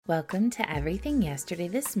Welcome to Everything Yesterday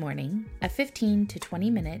This Morning, a 15 to 20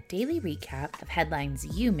 minute daily recap of headlines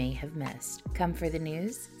you may have missed. Come for the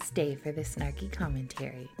news, stay for the snarky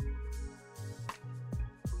commentary.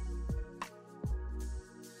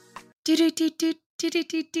 Good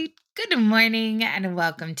morning and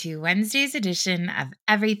welcome to Wednesday's edition of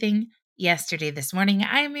Everything Yesterday This Morning.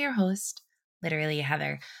 I am your host, literally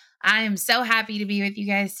Heather. I am so happy to be with you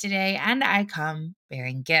guys today, and I come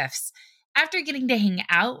bearing gifts. After getting to hang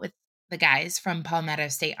out with the guys from Palmetto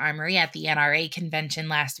State Armory at the NRA convention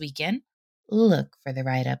last weekend, look for the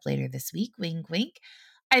write-up later this week, wink, wink,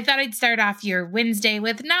 I thought I'd start off your Wednesday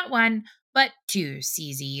with not one, but two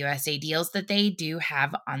CZ USA deals that they do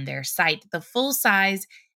have on their site. The full size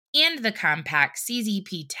and the compact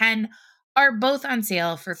CZP-10 are both on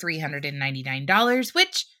sale for $399,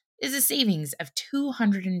 which is a savings of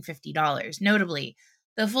 $250. Notably,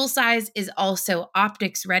 the full size is also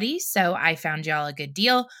optics ready, so I found y'all a good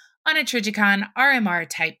deal on a Trijicon RMR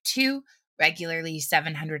Type 2, regularly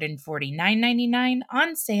 $749.99,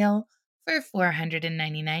 on sale for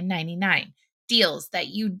 $499.99. Deals that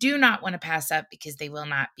you do not want to pass up because they will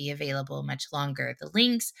not be available much longer. The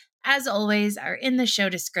links, as always, are in the show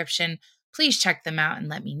description. Please check them out and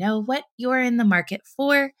let me know what you're in the market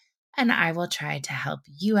for, and I will try to help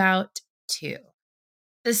you out too.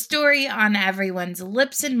 The story on everyone's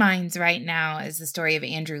lips and minds right now is the story of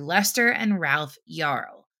Andrew Lester and Ralph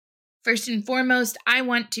Yarl. First and foremost, I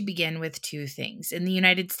want to begin with two things. In the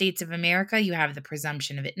United States of America, you have the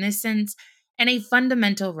presumption of innocence and a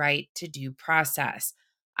fundamental right to due process.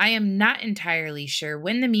 I am not entirely sure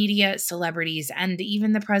when the media, celebrities, and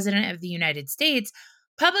even the President of the United States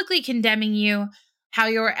publicly condemning you, how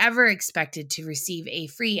you're ever expected to receive a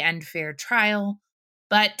free and fair trial,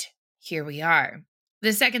 but here we are.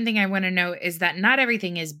 The second thing I want to note is that not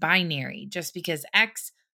everything is binary. Just because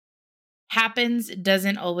X happens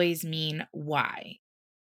doesn't always mean Y.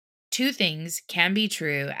 Two things can be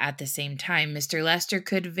true at the same time. Mr. Lester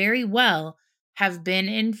could very well have been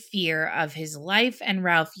in fear of his life, and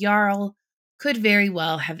Ralph Yarl could very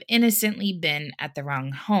well have innocently been at the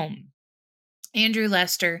wrong home. Andrew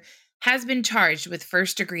Lester has been charged with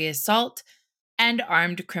first-degree assault and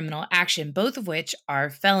armed criminal action, both of which are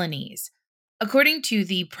felonies. According to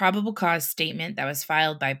the probable cause statement that was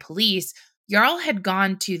filed by police, Yarl had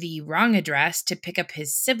gone to the wrong address to pick up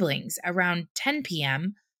his siblings around 10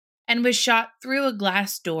 p.m. and was shot through a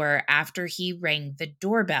glass door after he rang the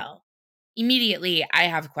doorbell. Immediately, I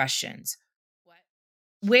have questions.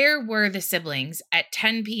 Where were the siblings at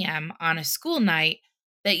 10 p.m. on a school night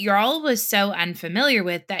that Yarl was so unfamiliar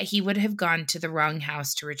with that he would have gone to the wrong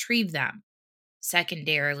house to retrieve them?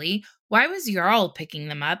 Secondarily, why was Yarl picking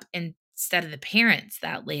them up instead of the parents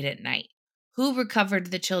that late at night? Who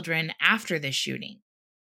recovered the children after the shooting?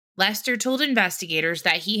 Lester told investigators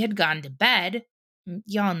that he had gone to bed.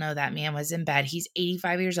 Y'all know that man was in bed. He's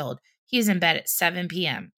 85 years old. He was in bed at 7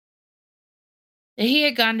 p.m. That he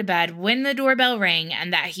had gone to bed when the doorbell rang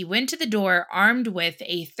and that he went to the door armed with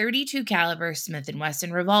a .32 caliber Smith &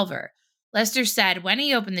 Wesson revolver. Lester said when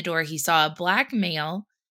he opened the door, he saw a black male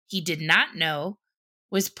he did not know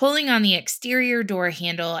was pulling on the exterior door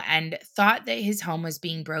handle and thought that his home was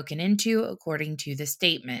being broken into, according to the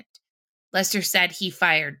statement. Lester said he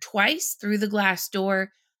fired twice through the glass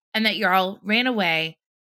door and that Yarl ran away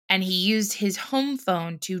and he used his home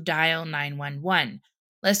phone to dial 911.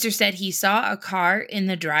 Lester said he saw a car in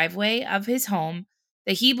the driveway of his home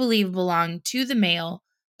that he believed belonged to the male,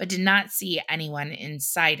 but did not see anyone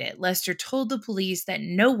inside it. Lester told the police that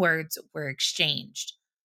no words were exchanged.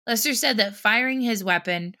 Lester said that firing his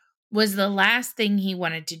weapon was the last thing he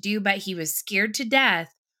wanted to do, but he was scared to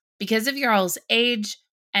death because of Yarl's age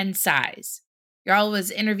and size. Yarl was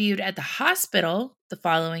interviewed at the hospital the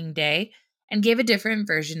following day and gave a different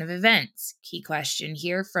version of events. Key question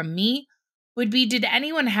here from me would be, did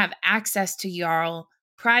anyone have access to Yarl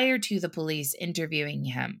prior to the police interviewing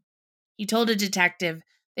him? He told a detective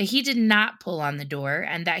that he did not pull on the door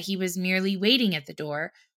and that he was merely waiting at the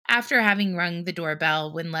door after having rung the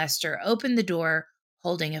doorbell when Lester opened the door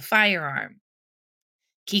holding a firearm.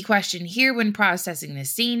 Key question here when processing the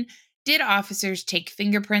scene, did officers take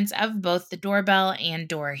fingerprints of both the doorbell and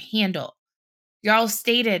door handle? Yarl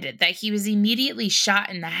stated that he was immediately shot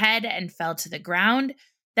in the head and fell to the ground.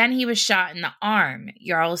 Then he was shot in the arm.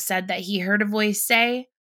 Yarl said that he heard a voice say,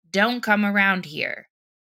 "Don't come around here."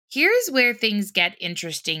 Here's where things get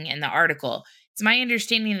interesting in the article. It's my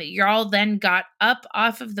understanding that Yarl then got up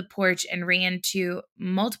off of the porch and ran to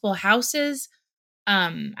multiple houses.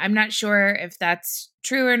 I'm not sure if that's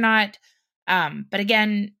true or not. But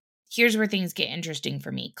again, here's where things get interesting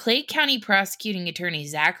for me. Clay County prosecuting attorney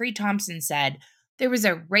Zachary Thompson said there was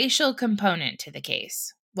a racial component to the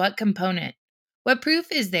case. What component? What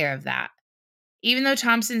proof is there of that? Even though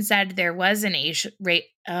Thompson said there was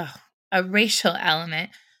a racial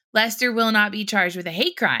element, Lester will not be charged with a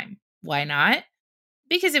hate crime. Why not?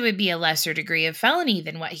 Because it would be a lesser degree of felony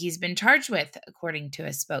than what he's been charged with, according to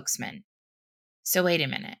a spokesman. So wait a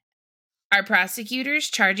minute. Are prosecutors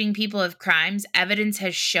charging people of crimes evidence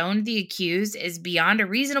has shown the accused is beyond a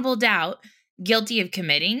reasonable doubt guilty of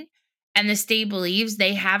committing, and the state believes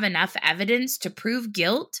they have enough evidence to prove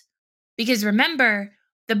guilt? Because remember,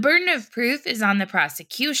 the burden of proof is on the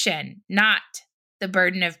prosecution, not the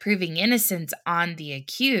burden of proving innocence on the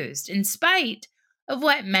accused, in spite of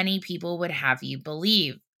what many people would have you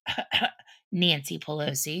believe. Nancy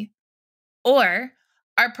Pelosi. Or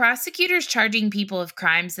are prosecutors charging people of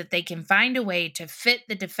crimes that they can find a way to fit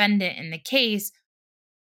the defendant in the case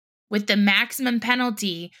with the maximum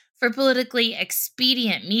penalty for politically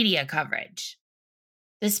expedient media coverage?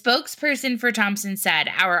 The spokesperson for Thompson said,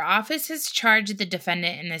 "Our office has charged the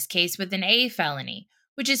defendant in this case with an A felony,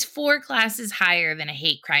 which is 4 classes higher than a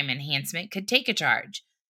hate crime enhancement could take a charge.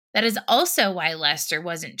 That is also why Lester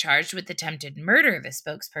wasn't charged with attempted murder," the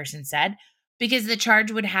spokesperson said, "because the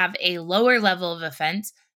charge would have a lower level of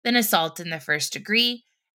offense than assault in the first degree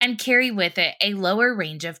and carry with it a lower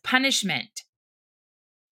range of punishment."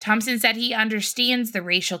 Thompson said he understands the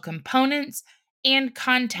racial components and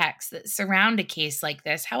context that surround a case like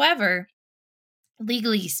this. However,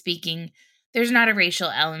 legally speaking, there's not a racial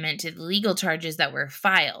element to the legal charges that were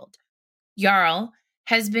filed. Jarl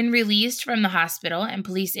has been released from the hospital, and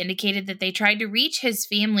police indicated that they tried to reach his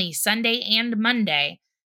family Sunday and Monday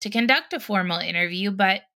to conduct a formal interview,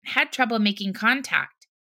 but had trouble making contact.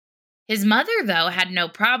 His mother, though, had no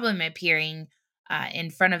problem appearing in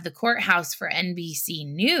front of the courthouse for NBC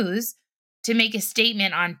News to make a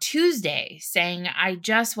statement on Tuesday saying, "I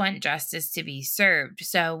just want justice to be served.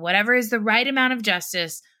 So whatever is the right amount of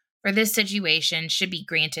justice for this situation should be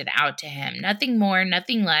granted out to him. Nothing more,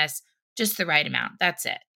 nothing less, just the right amount. That's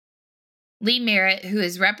it." Lee Merritt, who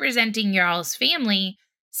is representing Jarl's family,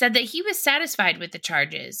 said that he was satisfied with the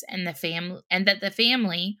charges and that the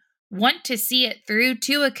family want to see it through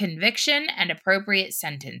to a conviction and appropriate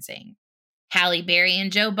sentencing. Halle Berry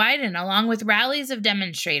and Joe Biden, along with rallies of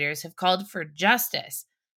demonstrators, have called for justice,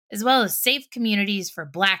 as well as safe communities for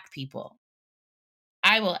Black people.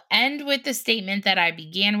 I will end with the statement that I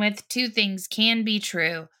began with. 2 things can be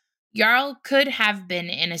true. Jarl could have been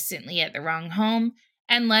innocently at the wrong home,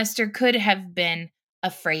 and Lester could have been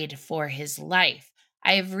afraid for his life.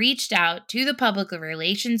 I have reached out to the Public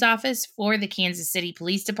Relations Office for the Kansas City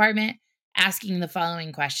Police Department asking the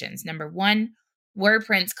following questions. Number 1, were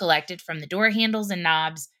prints collected from the door handles and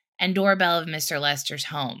knobs and doorbell of Mr. Lester's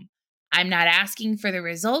home? I'm not asking for the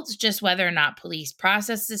results, just whether or not police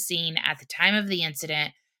processed the scene at the time of the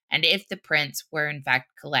incident and if the prints were in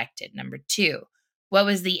fact collected. Number 2, what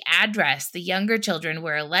was the address the younger children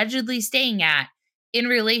were allegedly staying at in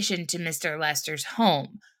relation to Mr. Lester's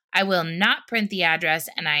home? I will not print the address,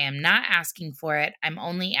 and I am not asking for it. I'm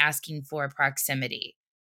only asking for proximity.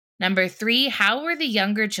 Number 3, how were the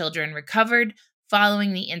younger children recovered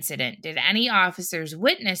following the incident? Did any officers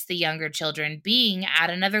witness the younger children being at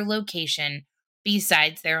another location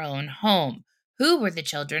besides their own home? Who were the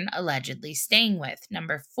children allegedly staying with?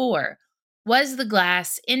 Number 4, was the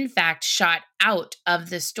glass in fact shot out of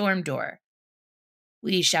the storm door?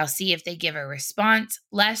 We shall see if they give a response.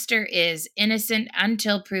 Lester is innocent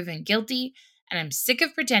until proven guilty, and I'm sick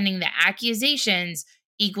of pretending that accusations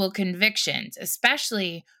equal convictions,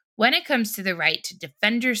 especially when it comes to the right to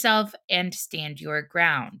defend yourself and stand your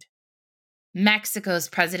ground. Mexico's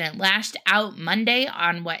president lashed out Monday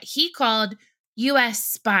on what he called U.S.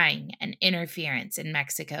 spying and interference in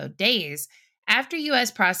Mexico, days after U.S.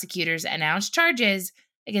 prosecutors announced charges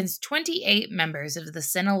against 28 members of the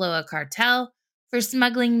Sinaloa cartel for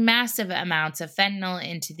smuggling massive amounts of fentanyl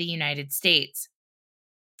into the United States.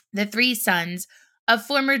 The 3 sons of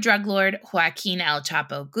former drug lord Joaquin El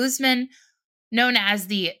Chapo Guzman, known as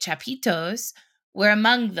the Chapitos, were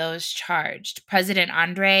among those charged. President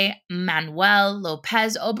Andrés Manuel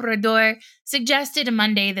López Obrador suggested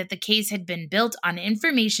Monday that the case had been built on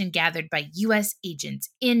information gathered by U.S. agents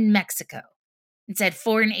in Mexico and said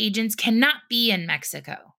foreign agents cannot be in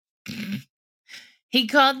Mexico. He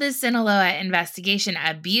called the Sinaloa investigation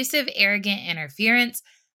abusive, arrogant interference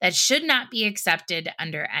that should not be accepted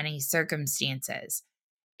under any circumstances.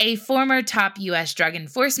 A former top U.S. drug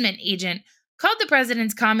enforcement agent called the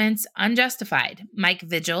president's comments unjustified. Mike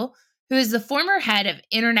Vigil, who is the former head of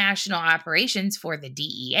international operations for the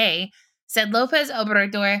DEA, said López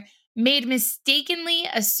Obrador was mistakenly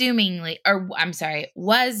assuming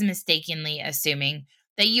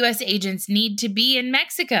that U.S. agents need to be in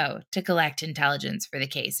Mexico to collect intelligence for the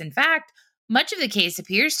case. In fact, much of the case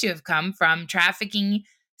appears to have come from trafficking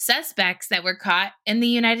suspects that were caught in the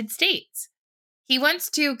United States. He wants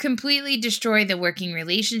to completely destroy the working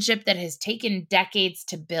relationship that has taken decades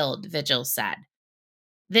to build, Vigil said.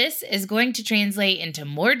 This is going to translate into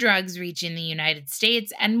more drugs reaching the United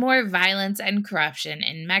States and more violence and corruption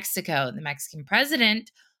in Mexico. The Mexican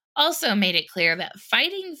president also made it clear that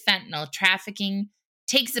fighting fentanyl trafficking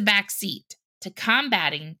takes a back seat to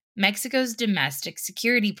combating Mexico's domestic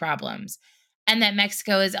security problems, and that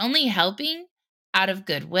Mexico is only helping out of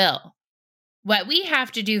goodwill. What we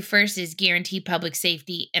have to do first is guarantee public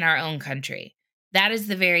safety in our own country. That is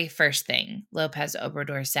the very first thing, Lopez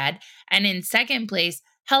Obrador said. And in second place,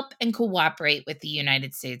 help and cooperate with the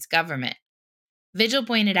United States government. Vigil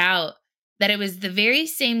pointed out that it was the very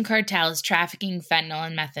same cartels trafficking fentanyl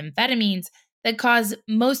and methamphetamines that caused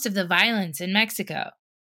most of the violence in Mexico.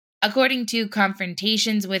 According to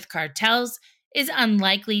confrontations with cartels is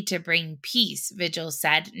unlikely to bring peace, Vigil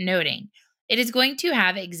said, noting it is going to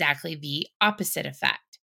have exactly the opposite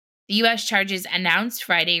effect. The U.S. charges announced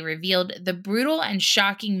Friday revealed the brutal and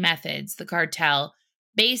shocking methods the cartel,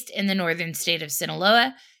 based in the northern state of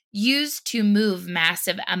Sinaloa, used to move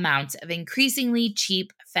massive amounts of increasingly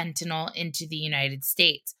cheap fentanyl into the United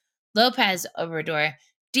States. Lopez Obrador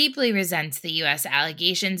deeply resents the U.S.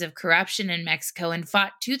 allegations of corruption in Mexico and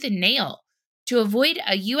fought tooth and nail to avoid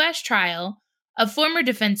a U.S. trial of former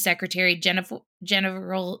Defense Secretary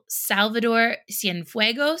General Salvador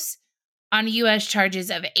Cienfuegos on U.S. charges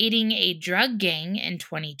of aiding a drug gang in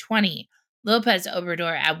 2020. Lopez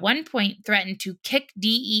Obrador at one point threatened to kick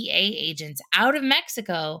DEA agents out of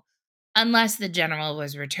Mexico unless the general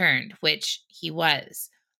was returned, which he was.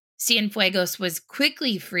 Cienfuegos was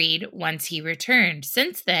quickly freed once he returned.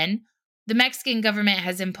 Since then, the Mexican government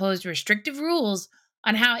has imposed restrictive rules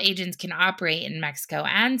on how agents can operate in Mexico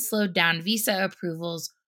and slowed down visa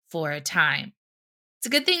approvals for a time. It's a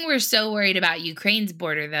good thing we're so worried about Ukraine's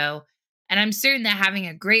border, though, and I'm certain that having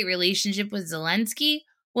a great relationship with Zelensky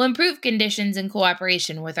will improve conditions and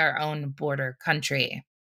cooperation with our own border country.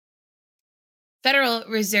 Federal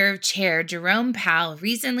Reserve Chair Jerome Powell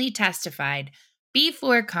recently testified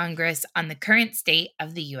before Congress on the current state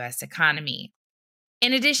of the U.S. economy.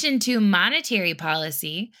 In addition to monetary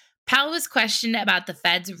policy, Powell was questioned about the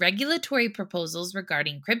Fed's regulatory proposals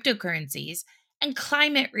regarding cryptocurrencies and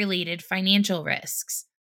climate-related financial risks.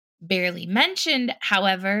 Barely mentioned,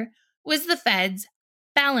 however, was the Fed's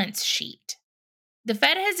balance sheet. The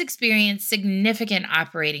Fed has experienced significant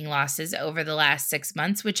operating losses over the last 6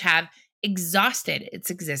 months, which have exhausted its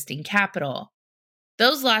existing capital.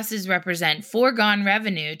 Those losses represent foregone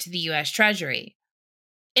revenue to the U.S. Treasury.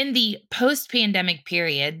 In the post-pandemic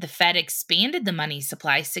period, the Fed expanded the money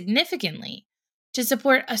supply significantly to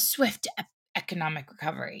support a swift economic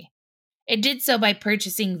recovery. It did so by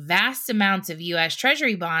purchasing vast amounts of U.S.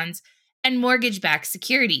 Treasury bonds and mortgage-backed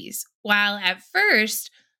securities. While at first,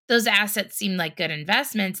 those assets seemed like good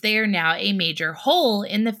investments, they are now a major hole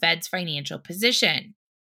in the Fed's financial position.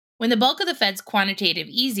 When the bulk of the Fed's quantitative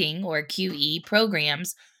easing, or QE,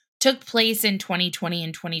 programs took place in 2020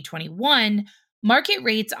 and 2021, market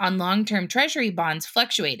rates on long-term Treasury bonds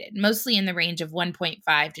fluctuated, mostly in the range of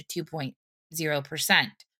 1.5 to 2.0%.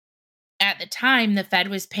 At the time, the Fed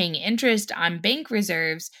was paying interest on bank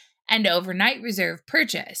reserves and overnight reserve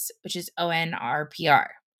purchase, which is ONRPR,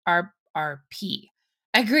 RRP,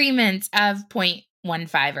 agreements of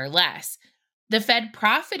 0.15 or less. The Fed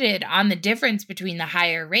profited on the difference between the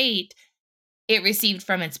higher rate it received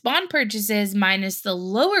from its bond purchases minus the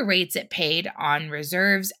lower rates it paid on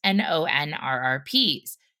reserves and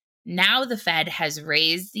ONRRPs. Now the Fed has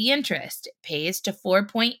raised the interest. It pays to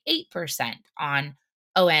 4.8% on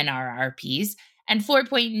ONRRPs and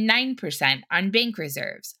 4.9% on bank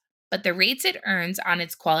reserves. But the rates it earns on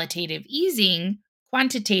its quantitative easing,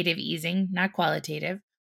 not qualitative,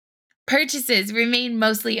 purchases remain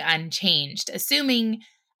mostly unchanged, assuming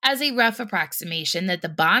as a rough approximation that the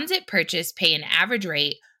bonds it purchased pay an average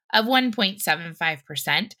rate of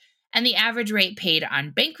 1.75% and the average rate paid on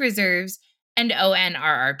bank reserves and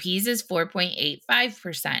ONRRPs is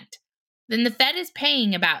 4.85%. Then the Fed is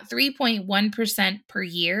paying about 3.1% per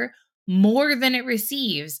year more than it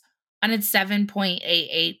receives on its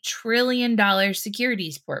 $7.88 trillion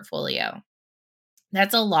securities portfolio.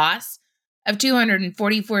 That's a loss of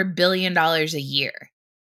 $244 billion a year.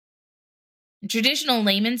 In traditional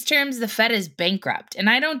layman's terms, the Fed is bankrupt, and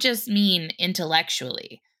I don't just mean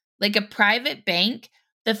intellectually. Like a private bank,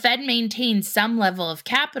 the Fed maintains some level of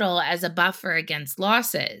capital as a buffer against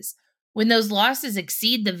losses. When those losses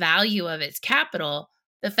exceed the value of its capital,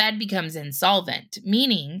 the Fed becomes insolvent,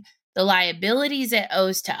 meaning the liabilities it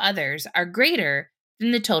owes to others are greater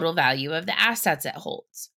than the total value of the assets it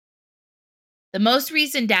holds. The most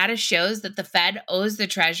recent data shows that the Fed owes the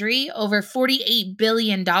Treasury over $48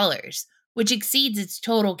 billion, which exceeds its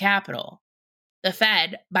total capital. The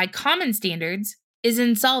Fed, by common standards, is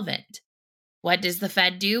insolvent. What does the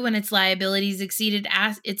Fed do when its liabilities exceeded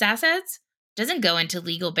its assets? It doesn't go into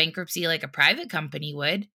legal bankruptcy like a private company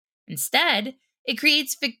would. Instead, it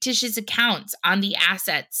creates fictitious accounts on the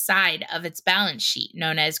assets side of its balance sheet,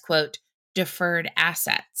 known as, quote, deferred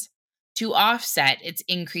assets, to offset its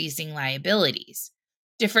increasing liabilities.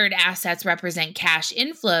 Deferred assets represent cash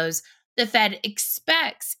inflows the Fed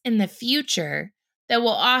expects in the future that will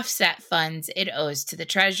offset funds it owes to the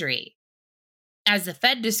Treasury. As the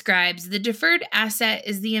Fed describes, the deferred asset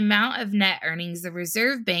is the amount of net earnings the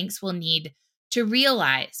reserve banks will need to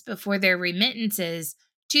realize before their remittances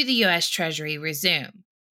to the U.S. Treasury resume.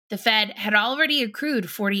 The Fed had already accrued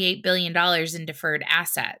 $48 billion in deferred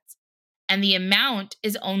assets, and the amount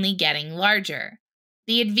is only getting larger.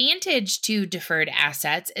 The advantage to deferred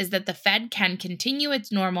assets is that the Fed can continue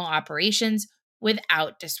its normal operations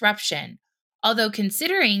without disruption. Although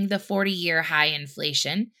considering the 40-year high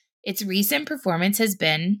inflation, its recent performance has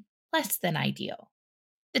been less than ideal.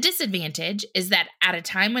 The disadvantage is that at a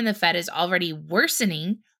time when the Fed is already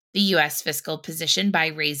worsening the U.S. fiscal position by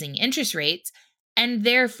raising interest rates, and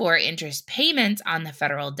therefore interest payments on the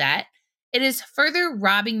federal debt, it is further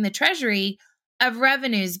robbing the Treasury of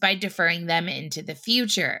revenues by deferring them into the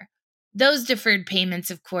future. Those deferred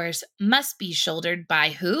payments, of course, must be shouldered by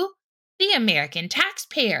who? The American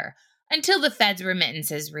taxpayer, until the Fed's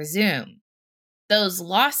remittances resume. Those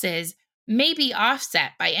losses may be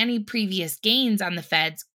offset by any previous gains on the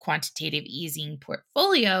Fed's quantitative easing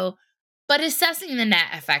portfolio, but assessing the net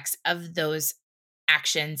effects of those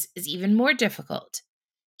actions is even more difficult.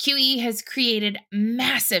 QE has created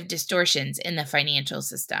massive distortions in the financial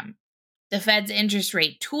system. The Fed's interest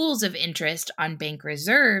rate tools of interest on bank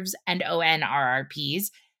reserves and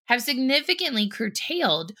ONRRPs have significantly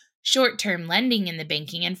curtailed short-term lending in the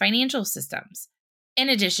banking and financial systems. In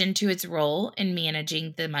addition to its role in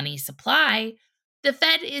managing the money supply, the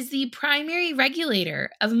Fed is the primary regulator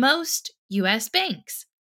of most U.S. banks.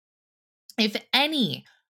 If any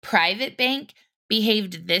private bank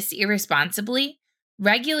behaved this irresponsibly,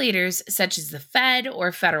 regulators such as the Fed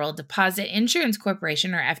or Federal Deposit Insurance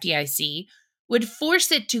Corporation, or FDIC, would force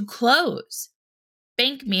it to close.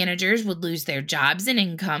 Bank managers would lose their jobs and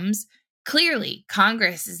incomes. Clearly,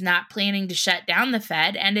 Congress is not planning to shut down the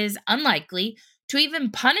Fed and is unlikely to even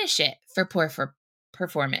punish it for poor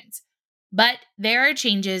performance. But there are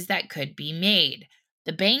changes that could be made.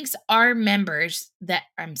 The banks that are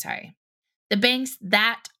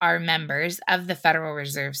members of the Federal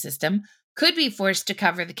Reserve System could be forced to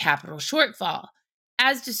cover the capital shortfall,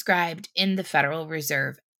 as described in the Federal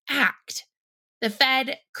Reserve Act. The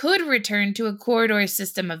Fed could return to a corridor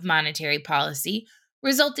system of monetary policy,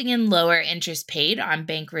 resulting in lower interest paid on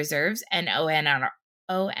bank reserves and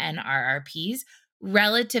ONRRPs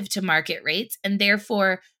relative to market rates, and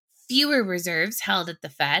therefore fewer reserves held at the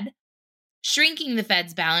Fed. Shrinking the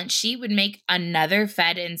Fed's balance sheet would make another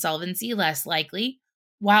Fed insolvency less likely,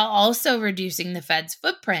 while also reducing the Fed's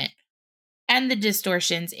footprint and the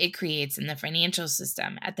distortions it creates in the financial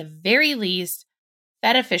system. At the very least,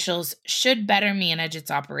 Fed officials should better manage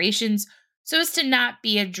its operations so as to not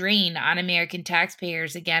be a drain on American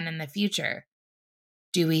taxpayers again in the future.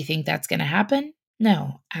 Do we think that's going to happen?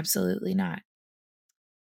 No, absolutely not.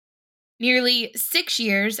 Nearly 6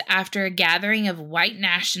 years after a gathering of white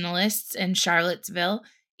nationalists in Charlottesville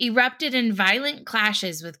erupted in violent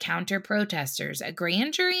clashes with counter-protesters, a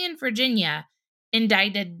grand jury in Virginia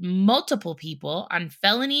indicted multiple people on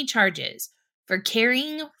felony charges for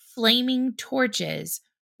carrying flaming torches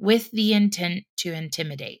with the intent to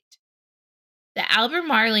intimidate. The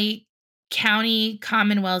Albemarle County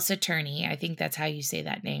Commonwealth's attorney, I think that's how you say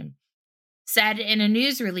that name, said in a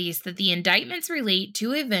news release that the indictments relate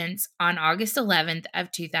to events on August 11th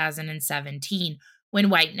of 2017, when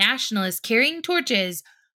white nationalists carrying torches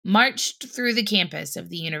marched through the campus of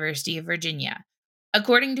the University of Virginia.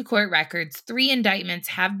 According to court records, 3 indictments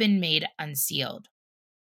have been made unsealed.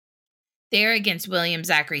 They are against William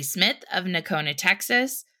Zachary Smith of Nocona,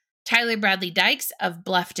 Texas, Tyler Bradley Dykes of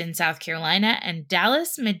Bluffton, South Carolina, and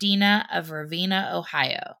Dallas Medina of Ravenna,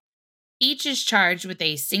 Ohio. Each is charged with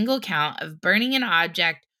a single count of burning an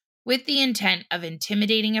object with the intent of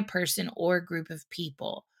intimidating a person or group of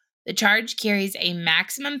people. The charge carries a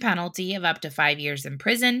maximum penalty of up to 5 years in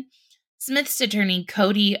prison. Smith's attorney,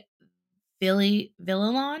 Cody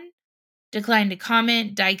Villalon, declined to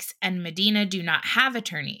comment. Dykes and Medina do not have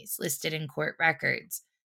attorneys listed in court records.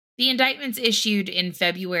 The indictments issued in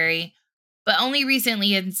February, but only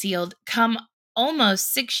recently unsealed, come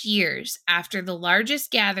almost 6 years after the largest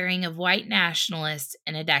gathering of white nationalists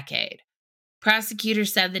in a decade.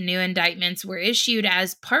 Prosecutors said the new indictments were issued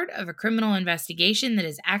as part of a criminal investigation that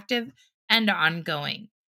is active and ongoing,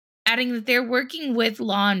 adding that they're working with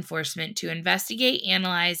law enforcement to investigate,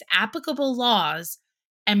 analyze applicable laws,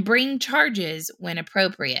 and bring charges when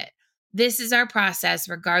appropriate. This is our process,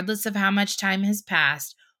 regardless of how much time has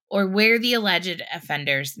passed or where the alleged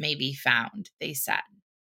offenders may be found, they said.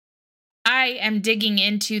 I am digging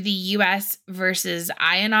into the U.S. versus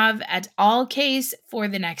Ionov et al. Case for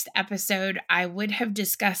the next episode. I would have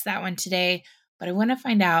discussed that one today, but I want to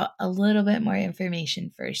find out a little bit more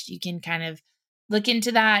information first. You can kind of look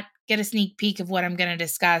into that, get a sneak peek of what I'm going to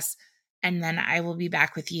discuss, and then I will be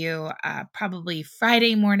back with you probably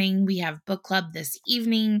Friday morning. We have book club this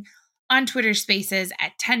evening on Twitter Spaces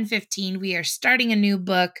at 10:15. We are starting a new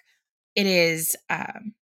book. It is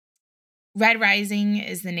Red Rising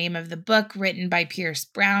is the name of the book, written by Pierce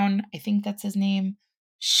Brown. I think that's his name.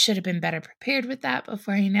 Should have been better prepared with that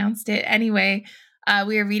before I announced it. Anyway,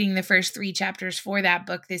 we are reading the first 3 chapters for that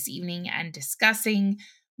book this evening and discussing.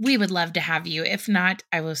 We would love to have you. If not,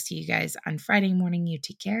 I will see you guys on Friday morning. You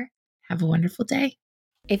take care. Have a wonderful day.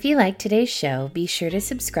 If you like today's show, be sure to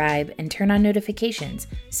subscribe and turn on notifications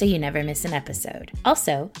so you never miss an episode.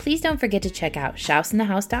 Also, please don't forget to check out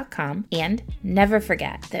shouseinthehouse.com, and never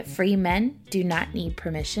forget that free men do not need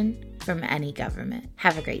permission from any government.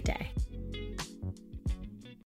 Have a great day.